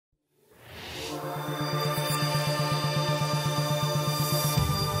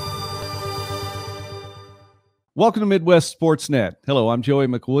Welcome to Midwest Sportsnet. Hello, I'm Joey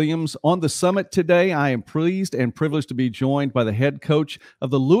McWilliams. On the summit today, I am pleased and privileged to be joined by the head coach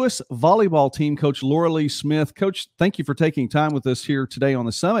of the Lewis volleyball team, Coach Lorelee Smith. Coach, thank you for taking time with us here today on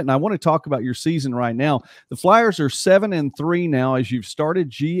the summit. And I want to talk about your season right now. The Flyers are 7-3 now as you've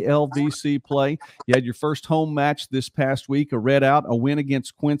started GLVC play. You had your first home match this past week, a red out, a win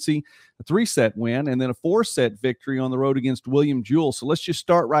against Quincy, a 3-set win, and then a 4-set victory on the road against William Jewell. So let's just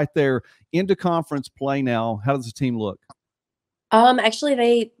start right there into conference play now. How does the team look? Actually,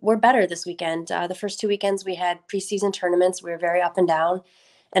 they were better this weekend. The first 2 weekends we had preseason tournaments. We were very up and down.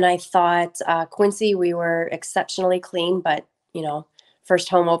 And I thought Quincy, we were exceptionally clean, but, first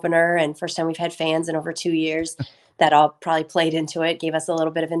home opener and first time we've had fans in over 2 years, that all probably played into it, gave us a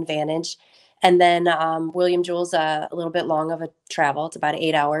little bit of advantage. And then William Jewell's a little bit long of a travel. It's about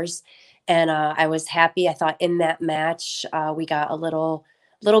 8 hours. And I was happy. I thought in that match we got a little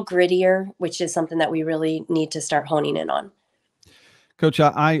grittier, which is something that we really need to start honing in on. Coach,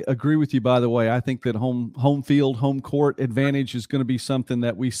 I agree with you, by the way. I think that home field, home court advantage is going to be something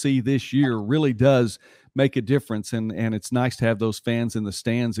that we see this year really does make a difference. And it's nice to have those fans in the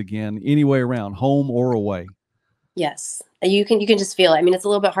stands again, any way around, home or away. Yes, you can just feel it. I mean, it's a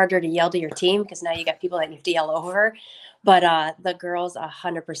little bit harder to yell to your team because now you got people that you have to yell over. But the girls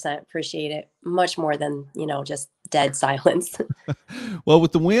 100% appreciate it much more than, just dead silence. Well,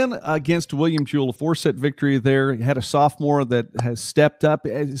 with the win against William Jewell, a 4-set victory there, you had a sophomore that has stepped up,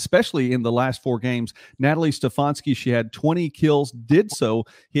 especially in the last 4 games. Natalie Stefanski, she had 20 kills, did so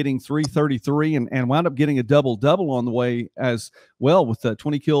hitting .333 and wound up getting a double-double on the way as well with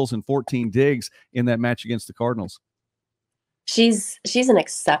 20 kills and 14 digs in that match against the Cardinals. She's an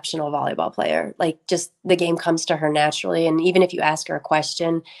exceptional volleyball player. Like, just the game comes to her naturally. And even if you ask her a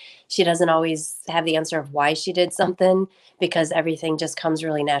question, she doesn't always have the answer of why she did something because everything just comes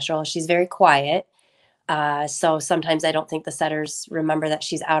really natural. She's very quiet. So sometimes I don't think the setters remember that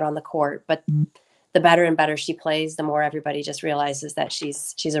she's out on the court. But the better and better she plays, the more everybody just realizes that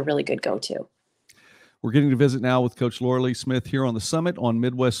she's a really good go-to. We're getting to visit now with Coach Lorelee Smith here on the Summit on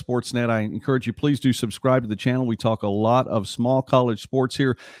Midwest Sportsnet. I encourage you, please do subscribe to the channel. We talk a lot of small college sports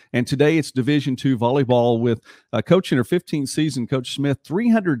here. And today it's Division II volleyball with Coach in her 15th season, Coach Smith,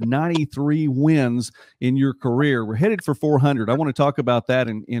 393 wins in your career. We're headed for 400. I want to talk about that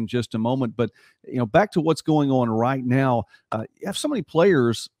in just a moment. But, back to what's going on right now. You have so many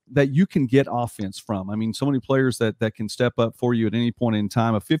players that you can get offense from. I mean, so many players that can step up for you at any point in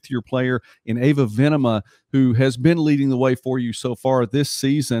time. A 5th-year player in Ava Venema, who has been leading the way for you so far this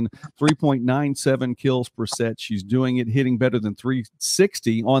season, 3.97 kills per set. She's doing it, hitting better than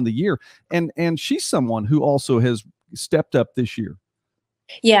 360 on the year. And she's someone who also has stepped up this year.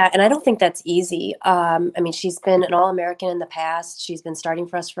 Yeah, and I don't think that's easy. I mean, she's been an All-American in the past. She's been starting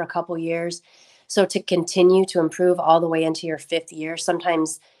for us for a couple years. So to continue to improve all the way into your 5th year,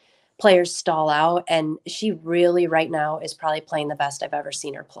 sometimes players stall out, and she really right now is probably playing the best I've ever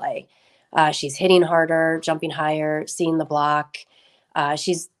seen her play. She's hitting harder, jumping higher, seeing the block.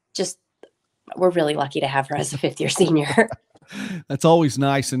 We're really lucky to have her as a 5th-year senior. That's always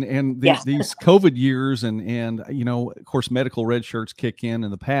nice. And these COVID years and of course, medical red shirts kick in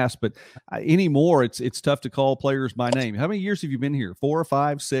the past, but anymore, it's tough to call players by name. How many years have you been here? 4 or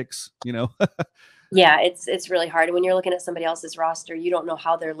 5, 6, Yeah, it's really hard. When you're looking at somebody else's roster, you don't know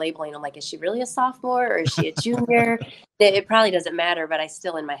how they're labeling them. Like, is she really a sophomore or is she a junior? It probably doesn't matter, but I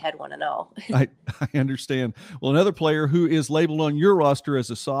still in my head want to know. I understand. Well, another player who is labeled on your roster as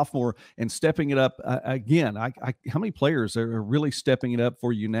a sophomore and stepping it up again. How many players are really stepping it up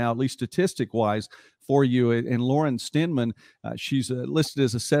for you now, at least statistic-wise, for you? And Lauren Stenman, she's listed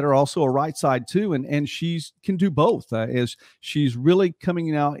as a setter, also a right side too, and she can do both as she's really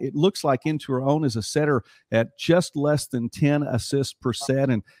coming out, it looks like, into her own as a setter at just less than 10 assists per set,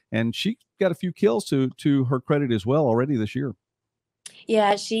 and she got a few kills to her credit as well already this year.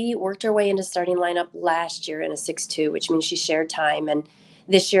 Yeah, she worked her way into starting lineup last year in a 6-2, which means she shared time. And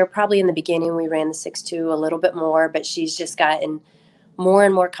this year, probably in the beginning, we ran the 6-2 a little bit more, but she's just gotten more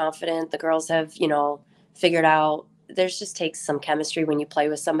and more confident. The girls have, figured out there's just takes some chemistry when you play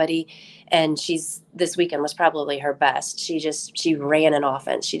with somebody. And this weekend was probably her best. She ran an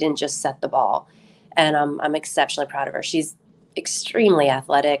offense. She didn't just set the ball. And I'm exceptionally proud of her. She's extremely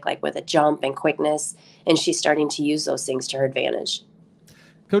athletic, like with a jump and quickness, and she's starting to use those things to her advantage.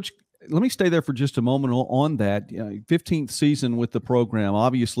 Coach, let me stay there for just a moment on that. 15th season with the program.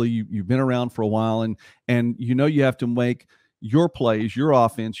 Obviously, you've been around for a while, and you have to make your plays, your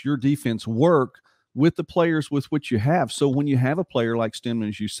offense, your defense work with the players with which you have. So when you have a player like Stenman,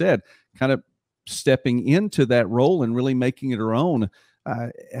 as you said, kind of stepping into that role and really making it her own,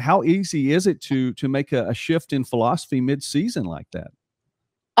 How easy is it to make a shift in philosophy mid-season like that?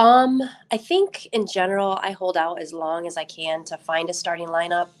 I think in general, I hold out as long as I can to find a starting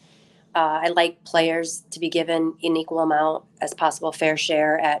lineup. I like players to be given an equal amount as possible, fair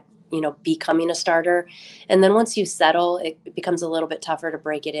share at, becoming a starter. And then once you settle, it becomes a little bit tougher to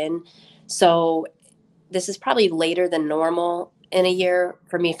break it in. So this is probably later than normal in a year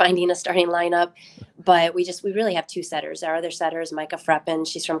for me finding a starting lineup. But we really have two setters. Our other setter is Micah Freppen.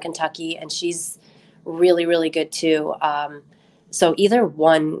 She's from Kentucky, and she's really, really good too. So either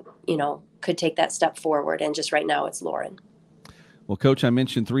one, could take that step forward. And just right now it's Lauren. Well, Coach, I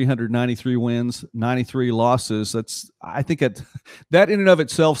mentioned 393 wins, 93 losses. I think that in and of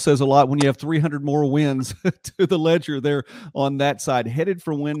itself says a lot when you have 300 more wins to the ledger there on that side. Headed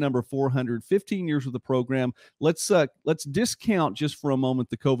for win number 400, 15 years with the program. Let's discount just for a moment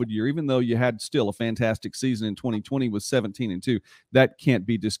the COVID year, even though you had still a fantastic season in 2020 with 17-2. That can't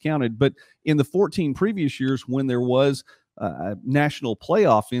be discounted. But in the 14 previous years, when there was a national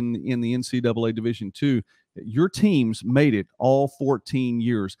playoff in the NCAA Division II, your teams made it all 14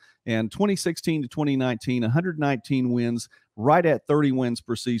 years. And 2016 to 2019, 119 wins, right at 30 wins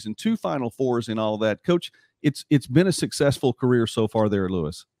per season, 2 Final Fours and all of that. Coach, it's been a successful career so far there at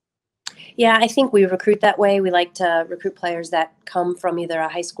Lewis. Yeah, I think we recruit that way. We like to recruit players that come from either a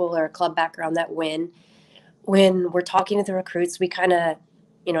high school or a club background that win. When we're talking to the recruits, we kind of,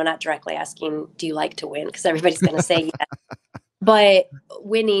 not directly asking, do you like to win? Because everybody's going to say yes. But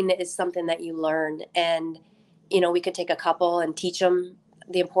winning is something that you learn. And, we could take a couple and teach them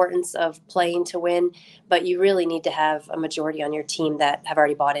the importance of playing to win. But you really need to have a majority on your team that have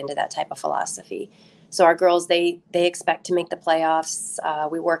already bought into that type of philosophy. So our girls, they expect to make the playoffs.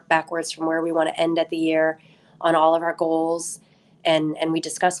 We work backwards from where we want to end at the year on all of our goals. And we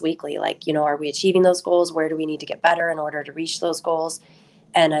discuss weekly, like, are we achieving those goals? Where do we need to get better in order to reach those goals?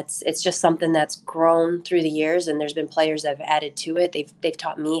 And it's just something that's grown through the years, and there's been players that have added to it. They've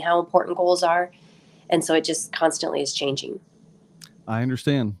taught me how important goals are, and so it just constantly is changing. I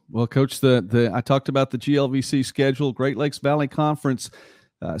understand. Well, Coach, I talked about the GLVC schedule, Great Lakes Valley Conference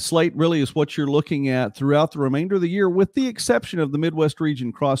slate really is what you're looking at throughout the remainder of the year, with the exception of the Midwest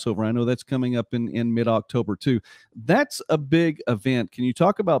Region crossover. I know that's coming up in mid-October too. That's a big event. Can you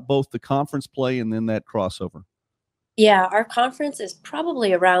talk about both the conference play and then that crossover? Yeah, our conference is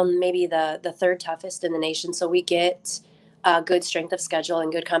probably around maybe the third toughest in the nation. So we get a good strength of schedule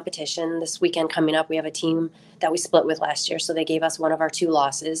and good competition. This weekend coming up, we have a team that we split with last year, so they gave us one of our 2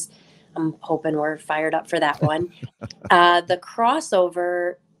 losses. I'm hoping we're fired up for that one. The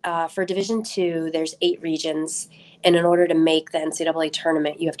crossover for Division II, there's 8 regions, and in order to make the NCAA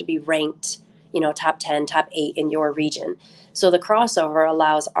tournament, you have to be ranked, top 10, top 8 in your region. So the crossover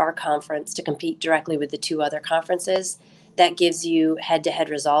allows our conference to compete directly with the 2 other conferences. That gives you head-to-head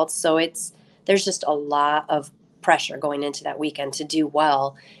results. So there's just a lot of pressure going into that weekend to do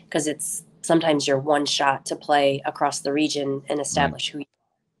well, because it's sometimes your one shot to play across the region and establish who you are.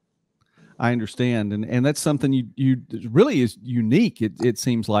 I understand. And that's something you really is unique, it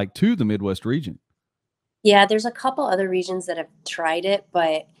seems like, to the Midwest region. Yeah, there's a couple other regions that have tried it,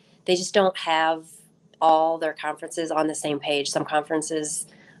 but they just don't have all their conferences on the same page. Some conferences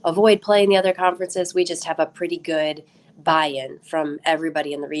avoid playing the other conferences. We just have a pretty good buy-in from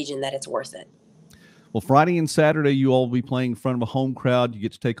everybody in the region that it's worth it. Well, Friday and Saturday, you all will be playing in front of a home crowd. You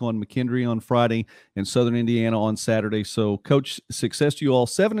get to take on McKendree on Friday and Southern Indiana on Saturday. So, Coach, success to you all.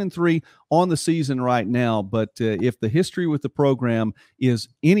 7-3 on the season right now. But if the history with the program is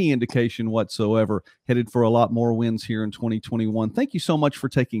any indication whatsoever, headed for a lot more wins here in 2021. Thank you so much for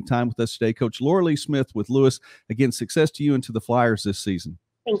taking time with us today, Coach Lorelee Smith with Lewis. Again, success to you and to the Flyers this season.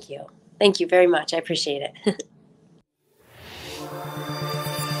 Thank you. Thank you very much. I appreciate it.